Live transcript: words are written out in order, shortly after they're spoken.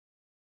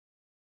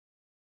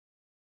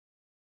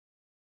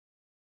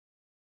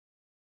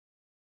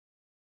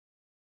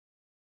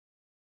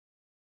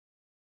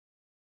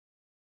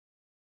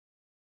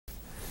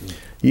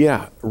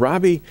Yeah,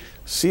 Robbie,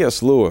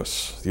 C.S.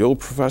 Lewis, the old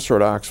professor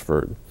at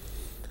Oxford,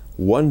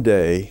 one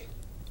day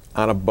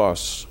on a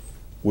bus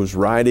was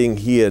riding.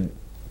 He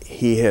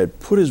had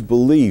put his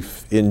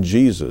belief in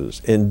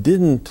Jesus and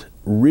didn't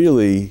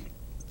really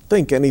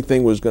think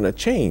anything was going to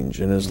change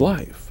in his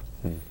life.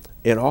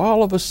 And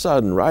all of a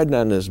sudden, riding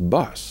on this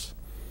bus,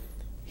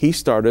 he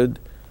started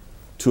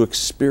to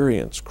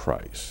experience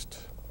Christ,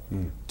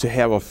 to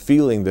have a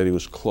feeling that he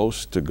was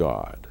close to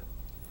God.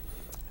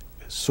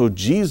 So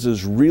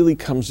Jesus really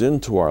comes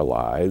into our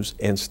lives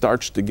and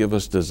starts to give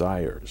us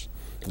desires.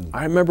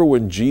 I remember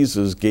when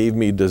Jesus gave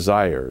me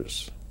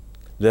desires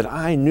that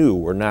I knew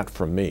were not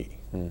from me,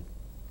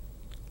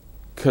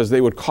 because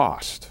they would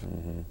cost.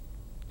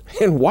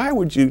 And why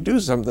would you do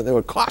something that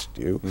would cost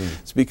you?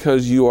 It's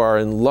because you are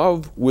in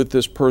love with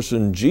this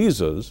person,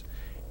 Jesus,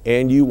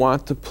 and you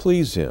want to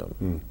please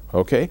him,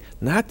 okay?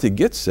 Not to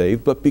get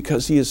saved, but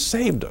because he has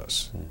saved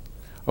us,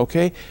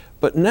 okay?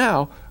 But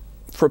now,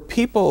 for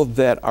people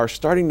that are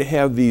starting to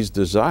have these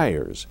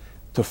desires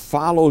to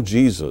follow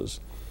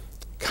Jesus,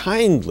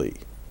 kindly,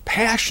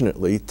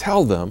 passionately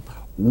tell them,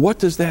 what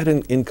does that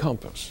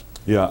encompass?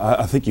 Yeah,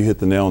 I think you hit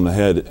the nail on the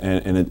head,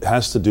 and it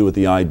has to do with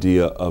the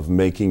idea of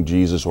making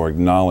Jesus, or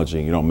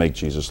acknowledging. You don't make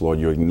Jesus Lord,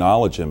 you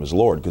acknowledge him as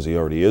Lord, because he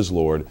already is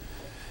Lord.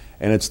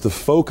 And it's the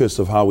focus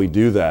of how we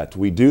do that.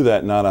 We do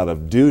that not out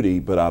of duty,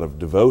 but out of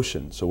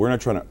devotion. So we're not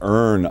trying to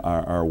earn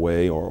our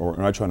way, or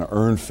we're not trying to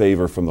earn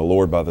favor from the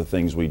Lord by the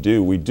things we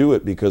do. We do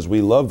it because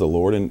we love the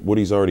Lord and what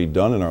he's already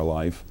done in our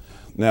life.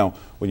 Now,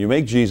 when you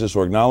make Jesus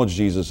or acknowledge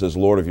Jesus as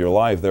Lord of your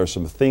life, there are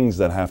some things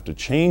that have to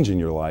change in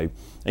your life,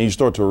 and you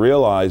start to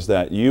realize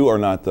that you are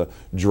not the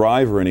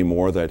driver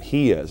anymore, that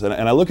he is. And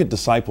I look at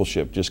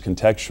discipleship just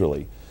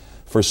contextually.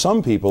 For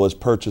some people, it's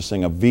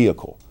purchasing a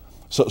vehicle.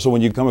 So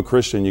when you become a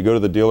Christian, you go to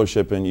the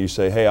dealership and you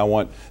say, hey, I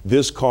want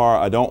this car,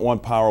 I don't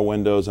want power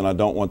windows, and I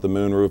don't want the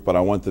moonroof, but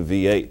I want the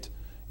V8.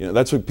 You know,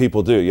 that's what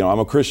people do. You know, I'm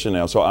a Christian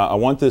now, so I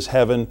want this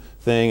heaven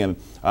thing, and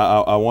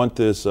I want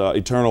this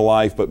eternal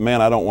life, but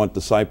man, I don't want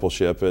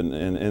discipleship, and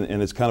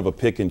it's kind of a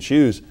pick and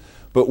choose.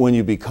 But when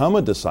you become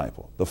a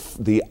disciple,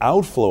 the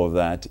outflow of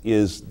that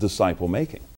is disciple making.